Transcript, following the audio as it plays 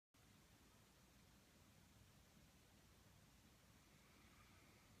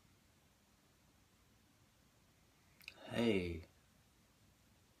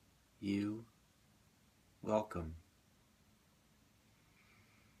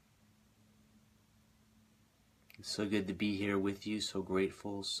So good to be here with you, so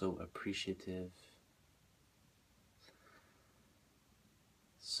grateful, so appreciative,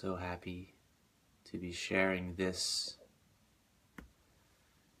 so happy to be sharing this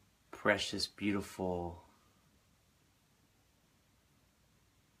precious, beautiful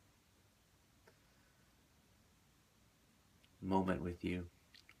moment with you.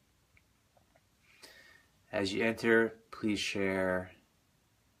 As you enter, please share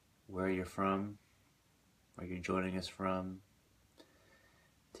where you're from, where you're joining us from.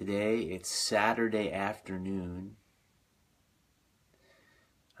 Today, it's Saturday afternoon.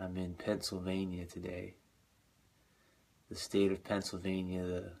 I'm in Pennsylvania today. The state of Pennsylvania,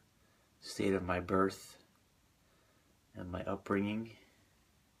 the state of my birth and my upbringing.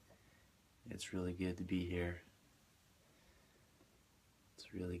 It's really good to be here.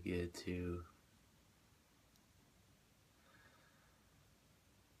 It's really good to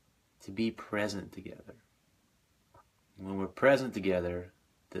be present together. When we're present together,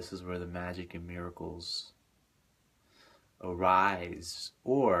 this is where the magic and miracles arise.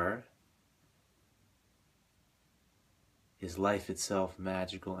 Or is life itself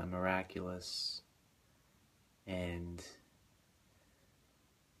magical and miraculous? And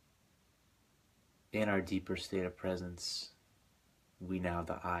in our deeper state of presence, we now have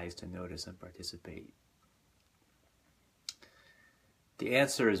the eyes to notice and participate. The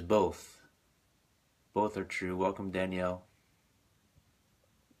answer is both. Both are true. Welcome, Danielle.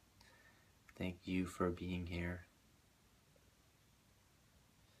 Thank you for being here.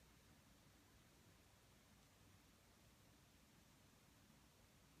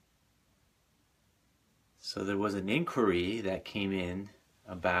 So there was an inquiry that came in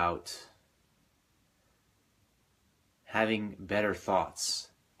about having better thoughts,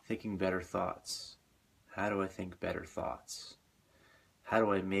 thinking better thoughts. How do I think better thoughts? How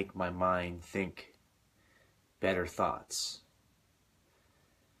do I make my mind think better thoughts?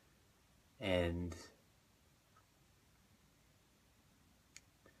 And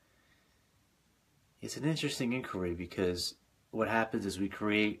it's an interesting inquiry, because what happens is we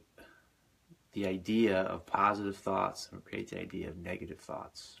create the idea of positive thoughts and we create the idea of negative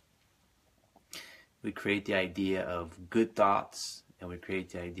thoughts. We create the idea of good thoughts and we create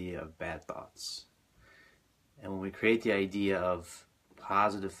the idea of bad thoughts. And when we create the idea of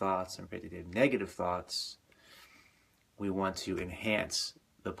positive thoughts and create the idea of negative thoughts, we want to enhance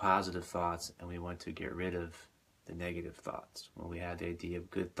the positive thoughts and we want to get rid of the negative thoughts. When we have the idea of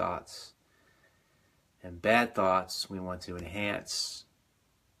good thoughts and bad thoughts, we want to enhance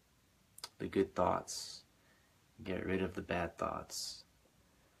the good thoughts, get rid of the bad thoughts.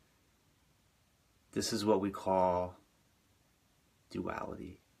 This is what we call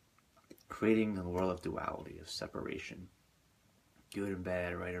duality, creating a world of duality, of separation, good and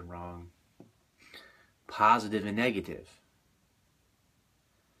bad, right and wrong, positive and negative.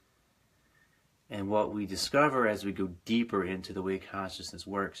 And what we discover as we go deeper into the way consciousness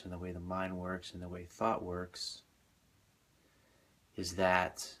works and the way the mind works and the way thought works is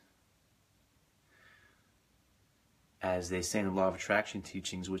that, as they say in the law of attraction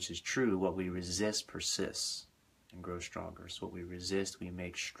teachings, which is true, what we resist persists and grows stronger. So what we resist, we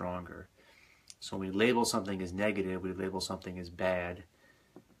make stronger. So when we label something as negative, we label something as bad,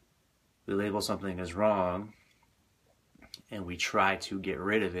 we label something as wrong, and we try to get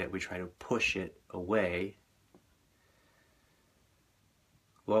rid of it, we try to push it away.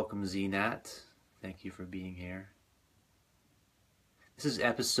 Welcome, Znat. Thank you for being here. This is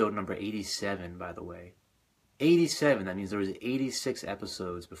episode number 87, by the way. 87, that means there was 86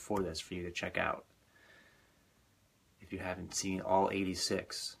 episodes before this for you to check out, if you haven't seen all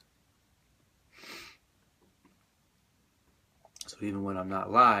 86. So even when I'm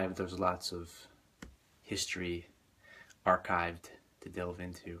not live, there's lots of history archived to delve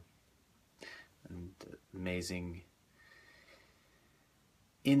into, and amazing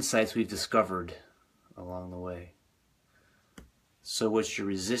insights we've discovered along the way. So what you're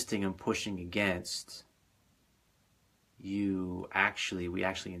resisting and pushing against, we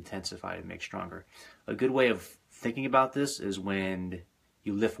actually intensify and make stronger. A good way of thinking about this is when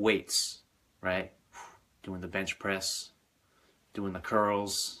you lift weights, right? Doing the bench press, doing the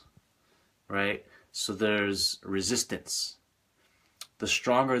curls, right? So there's resistance. The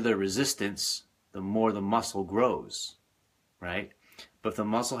stronger the resistance, the more the muscle grows, right? But if the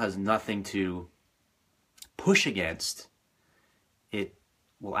muscle has nothing to push against, it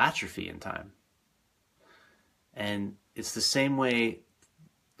will atrophy in time. And it's the same way,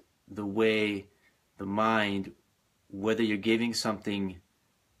 the mind, whether you're giving something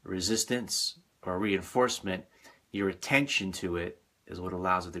resistance or reinforcement, your attention to it is what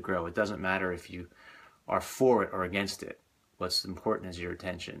allows it to grow. It doesn't matter if you are for it or against it. What's important is your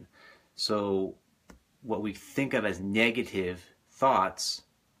attention. So what we think of as negative thoughts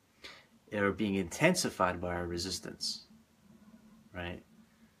are being intensified by our resistance, right?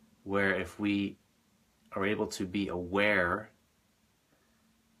 Where if we are able to be aware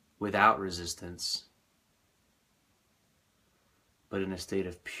without resistance, but in a state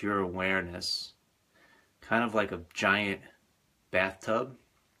of pure awareness, kind of like a giant bathtub,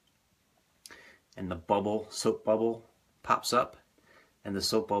 and the soap bubble pops up, and the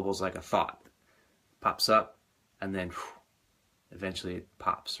soap bubble is like a thought. Pops up, and then eventually it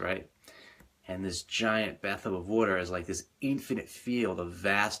pops, right? And this giant bathtub of water is like this infinite field of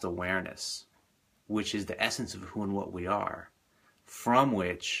vast awareness, which is the essence of who and what we are, from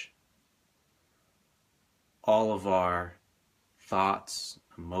which all of our thoughts,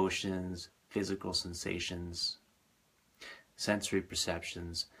 emotions, physical sensations, sensory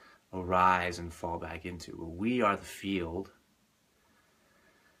perceptions arise and fall back into. We are the field.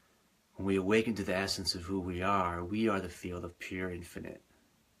 When we awaken to the essence of who we are the field of pure infinite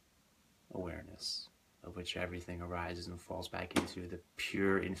awareness, of which everything arises and falls back into the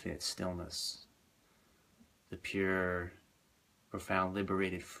pure infinite stillness, the pure, profound,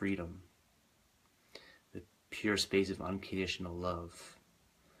 liberated freedom, the pure space of unconditional love,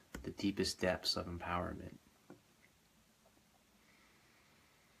 the deepest depths of empowerment.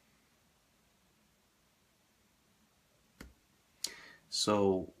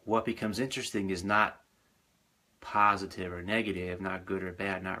 So what becomes interesting is not positive or negative, not good or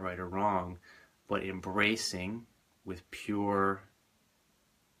bad, not right or wrong, but embracing with pure,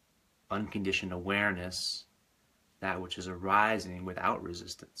 unconditioned awareness that which is arising without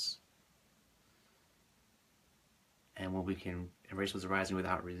resistance. And when we can embrace what's arising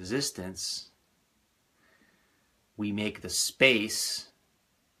without resistance, we make the space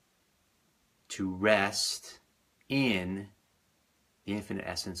to rest in the infinite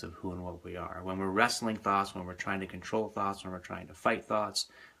essence of who and what we are. When we're wrestling thoughts, when we're trying to control thoughts, when we're trying to fight thoughts,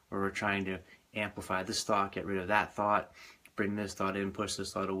 when we're trying to amplify this thought, get rid of that thought, bring this thought in, push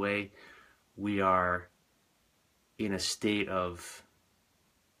this thought away, we are in a state of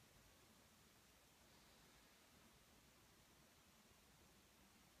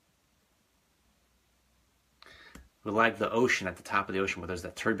we're like the ocean, at the top of the ocean where there's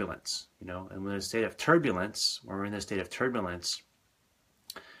that turbulence, and when we're in a state of turbulence,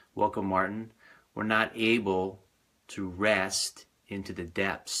 welcome Martin, we're not able to rest into the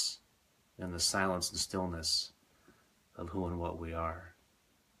depths and the silence and stillness of who and what we are.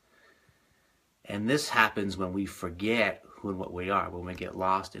 And this happens when we forget who and what we are, when we get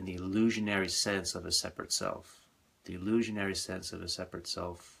lost in the illusionary sense of a separate self. The illusionary sense of a separate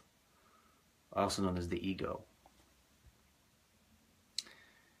self, also known as the ego.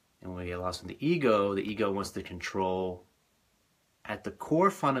 And when we get lost in the ego wants to control. At the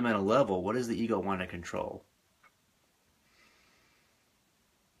core fundamental level, what does the ego want to control?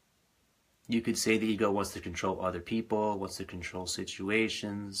 You could say the ego wants to control other people, wants to control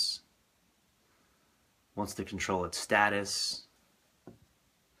situations, wants to control its status,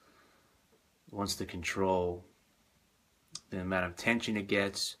 wants to control the amount of attention it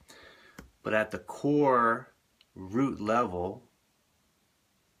gets. But at the core root level,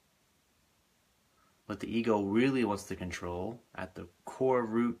 what the ego really wants to control at the core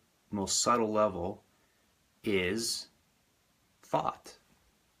root, most subtle level, is thought.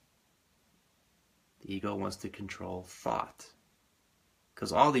 The ego wants to control thought.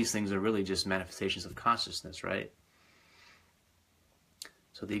 Because all these things are really just manifestations of consciousness, right?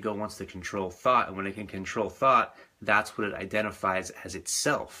 So the ego wants to control thought, and when it can control thought, that's what it identifies as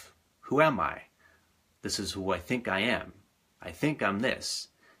itself. Who am I? This is who I think I am. I think I'm this.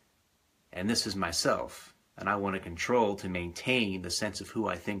 And this is myself, and I want to control to maintain the sense of who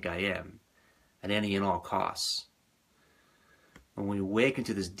I think I am at any and all costs. When we awaken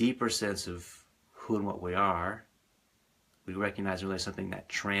to this deeper sense of who and what we are, we recognize really something that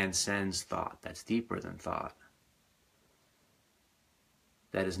transcends thought, that's deeper than thought.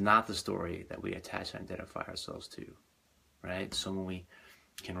 That is not the story that we attach and identify ourselves to, right? So when we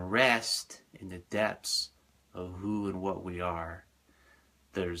can rest in the depths of who and what we are,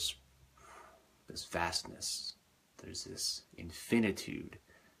 there's this vastness, there's this infinitude,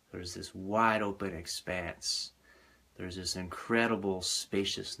 there's this wide open expanse, there's this incredible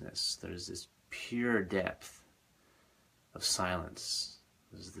spaciousness, there's this pure depth of silence.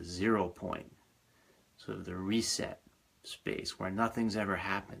 This is the 0 point, sort of the reset space where nothing's ever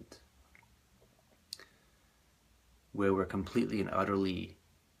happened, where we're completely and utterly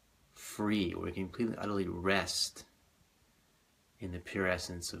free, where we can completely and utterly rest in the pure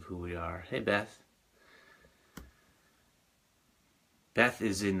essence of who we are. Hey, Beth. Beth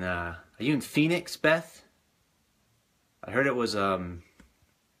is in, are you in Phoenix, Beth? I heard it was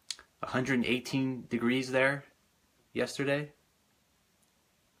 118 degrees there yesterday.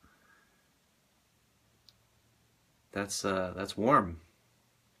 That's warm.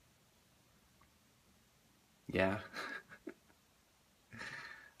 Yeah.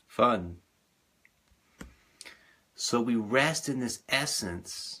 Fun. So we rest in this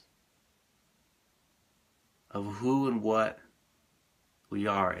essence of who and what we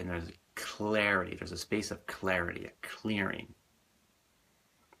are, and there's clarity. There's a space of clarity, a clearing.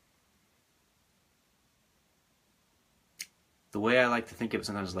 The way I like to think of it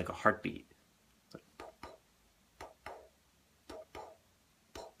sometimes is like a heartbeat. It's like poof, poof, poof, poof,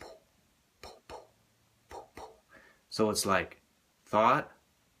 poof, poof, poof, poof, poof. So it's like thought,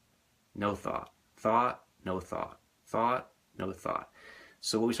 no thought, thought, no thought, thought, no thought.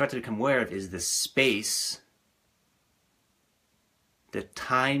 So what we start to become aware of is the space, the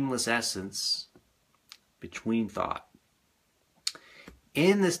timeless essence between thought.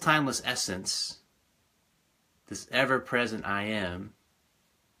 In this timeless essence, this ever-present I am,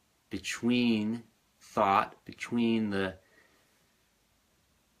 between thought, between the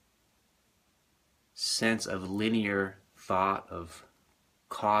sense of linear thought, of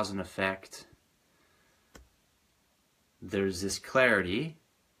cause and effect, there's this clarity,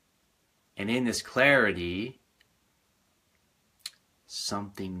 and in this clarity,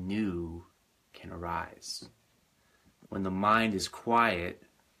 something new can arise. When the mind is quiet,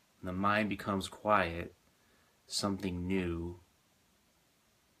 when the mind becomes quiet, something new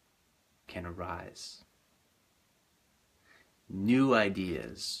can arise. New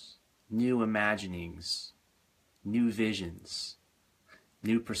ideas, new imaginings, new visions,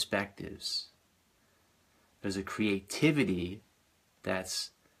 new perspectives. There's a creativity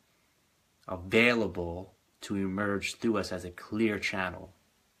that's available to emerge through us as a clear channel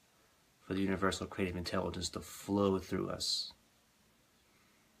for the universal creative intelligence to flow through us.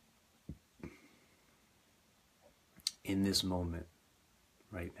 In this moment,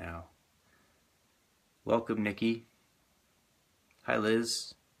 right now. Welcome, Nikki. Hi,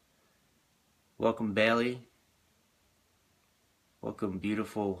 Liz. Welcome, Bailey. Welcome,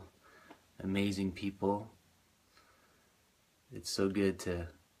 beautiful, amazing people. It's so good to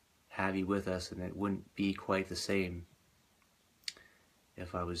have you with us, and it wouldn't be quite the same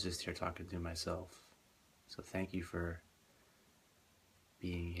if I was just here talking to myself. So thank you for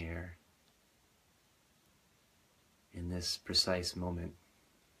being here in this precise moment.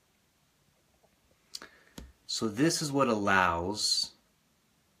 So this is what allows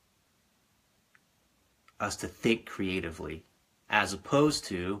us to think creatively, as opposed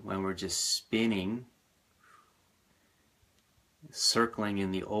to when we're just spinning, circling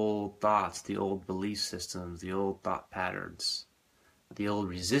in the old thoughts, the old belief systems, the old thought patterns, the old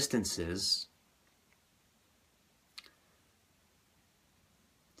resistances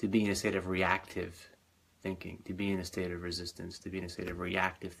to be in a state of reactive thinking, to be in a state of resistance, to be in a state of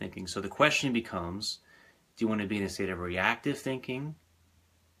reactive thinking. So the question becomes, do you want to be in a state of reactive thinking,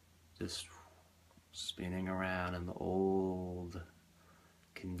 just spinning around in the old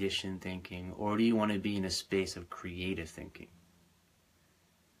conditioned thinking, or do you want to be in a space of creative thinking,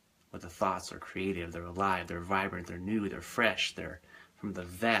 where the thoughts are creative, they're alive, they're vibrant, they're new, they're fresh, they're from the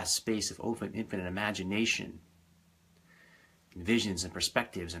vast space of open, infinite imagination, and visions and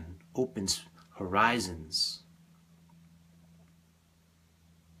perspectives and open horizons.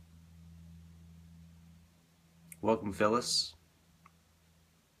 Welcome, Phyllis.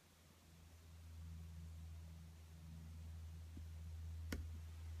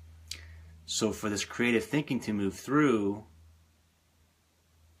 So for this creative thinking to move through,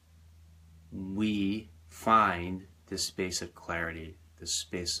 we find this space of clarity, this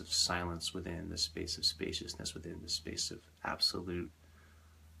space of silence within, this space of spaciousness within, this space of absolute,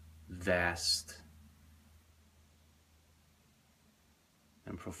 vast,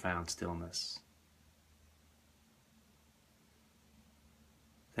 and profound stillness.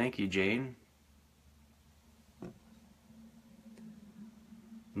 Thank you, Jane. It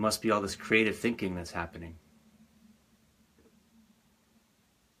must be all this creative thinking that's happening.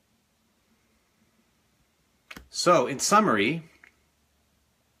 So, in summary,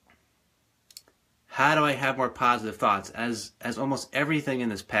 how do I have more positive thoughts? As almost everything in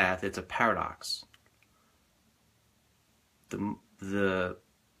this path, it's a paradox. The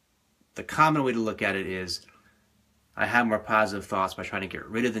common way to look at it is, I have more positive thoughts by trying to get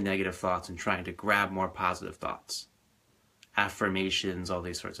rid of the negative thoughts and trying to grab more positive thoughts. Affirmations, all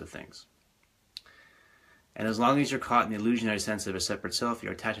these sorts of things. And as long as you're caught in the illusionary sense of a separate self,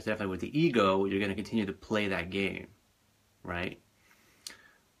 you're attached definitely with the ego, you're going to continue to play that game, right?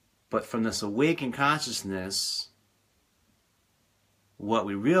 But from this awakened consciousness, what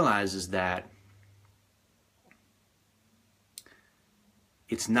we realize is that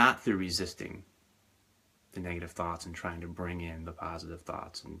it's not through resisting the negative thoughts and trying to bring in the positive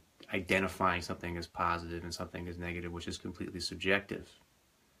thoughts and identifying something as positive and something as negative, which is completely subjective.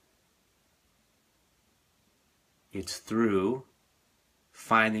 It's through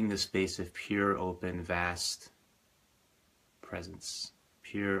finding the space of pure, open, vast presence,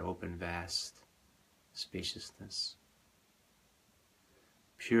 pure, open, vast spaciousness,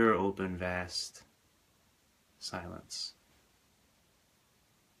 pure, open, vast silence,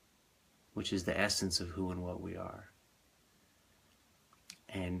 which is the essence of who and what we are.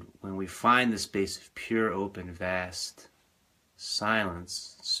 And when we find the space of pure, open, vast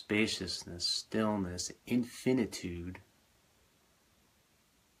silence, spaciousness, stillness, infinitude,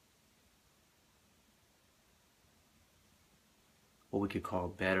 what we could call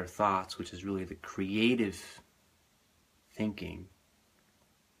better thoughts, which is really the creative thinking,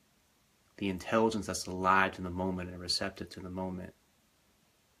 the intelligence that's alive to the moment and receptive to the moment,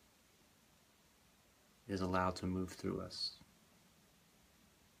 is allowed to move through us.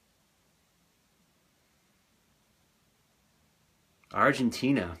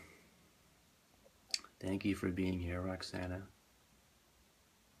 Argentina. Thank you for being here, Roxana.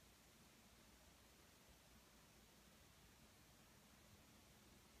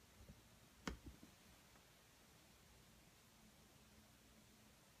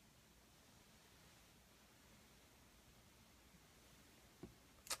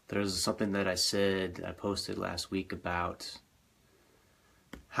 There's something that I posted last week about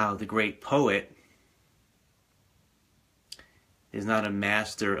how the great poet is not a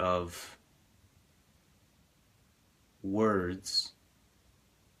master of words,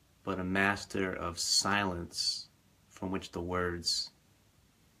 but a master of silence from which the words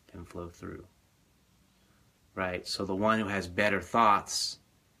can flow through. Right? So the one who has better thoughts,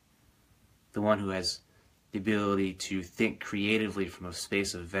 the one who has the ability to think creatively from a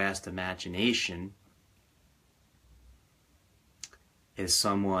space of vast imagination, is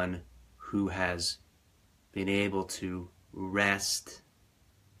someone who has been able to rest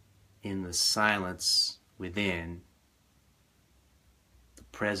in the silence within, the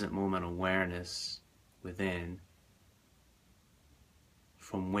present moment awareness within,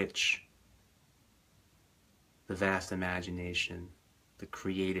 from which the vast imagination, the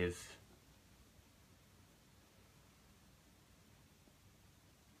creative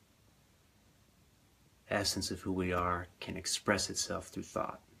essence of who we are can express itself through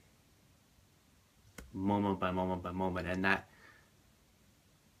thought, moment by moment by moment. And that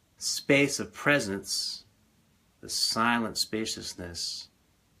space of presence, the silent spaciousness,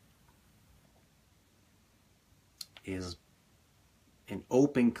 is an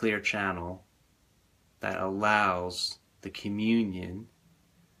open, clear channel that allows the communion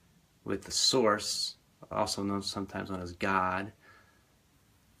with the source, also known sometimes known as God,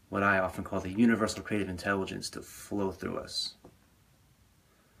 what I often call the universal creative intelligence, to flow through us.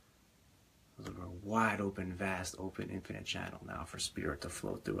 There's a wide open, vast, open, infinite channel now for spirit to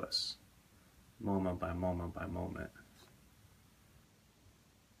flow through us, moment by moment by moment.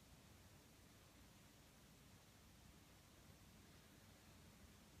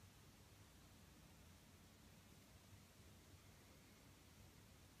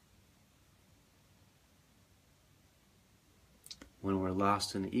 When we're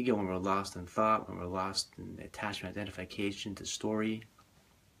lost in the ego, when we're lost in thought, when we're lost in attachment, identification to story,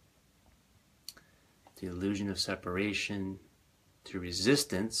 the illusion of separation, to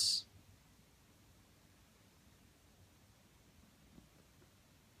resistance,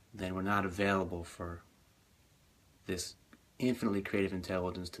 then we're not available for this infinitely creative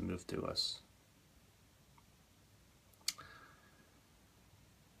intelligence to move through us.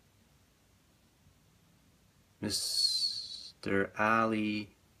 Mr.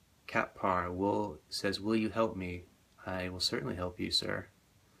 Ali Kapar says, will you help me? I will certainly help you, sir,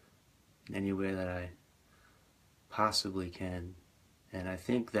 in any way that I possibly can. And I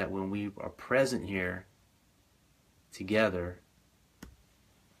think that when we are present here together,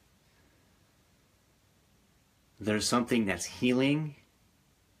 there's something that's healing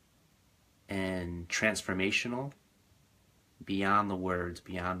and transformational beyond the words,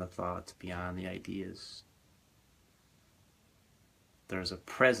 beyond the thoughts, beyond the ideas. There's a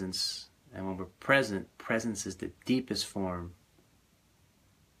presence, and when we're present, presence is the deepest form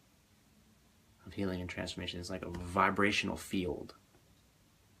of healing and transformation. It's like a vibrational field.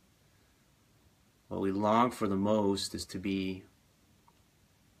 What we long for the most is to be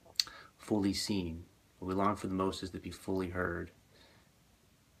fully seen. What we long for the most is to be fully heard.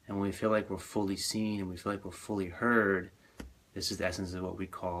 And when we feel like we're fully seen and we feel like we're fully heard, this is the essence of what we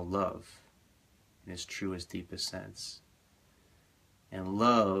call love in its truest, deepest sense. And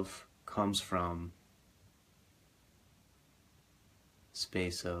love comes from a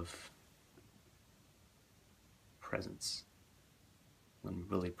space of presence, when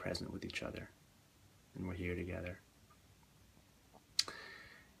we're really present with each other and we're here together.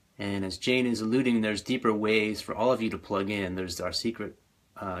 And as Jane is alluding, there's deeper ways for all of you to plug in. There's our secret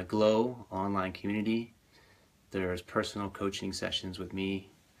Glow online community. There's personal coaching sessions with me.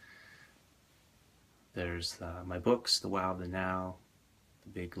 There's my books, The Wow of the Now, The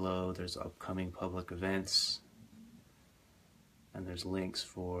Big Glow. There's upcoming public events. And there's links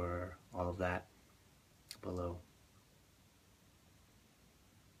for all of that below.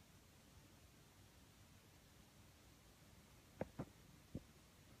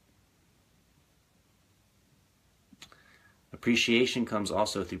 Appreciation comes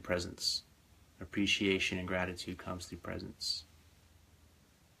also through presence. Appreciation and gratitude comes through presence.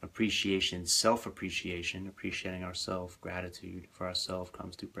 Appreciation, self-appreciation, appreciating ourselves, gratitude for ourselves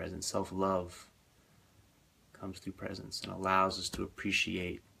comes through presence. Self-love comes through presence and allows us to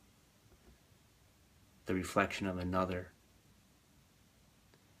appreciate the reflection of another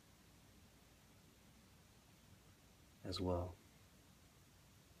as well.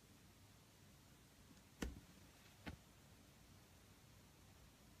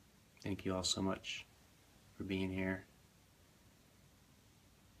 Thank you all so much for being here.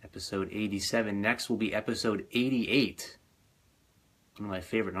 Episode 87. Next will be episode 88. One of my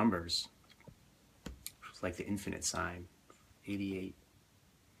favorite numbers. It's like the infinite sign. 88.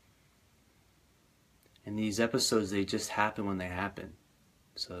 And these episodes, they just happen when they happen.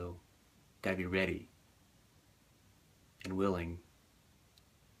 So, gotta be ready and willing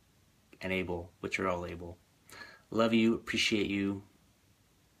and able, which are all able. Love you, appreciate you.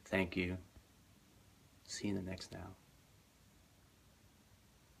 Thank you. See you in the next now.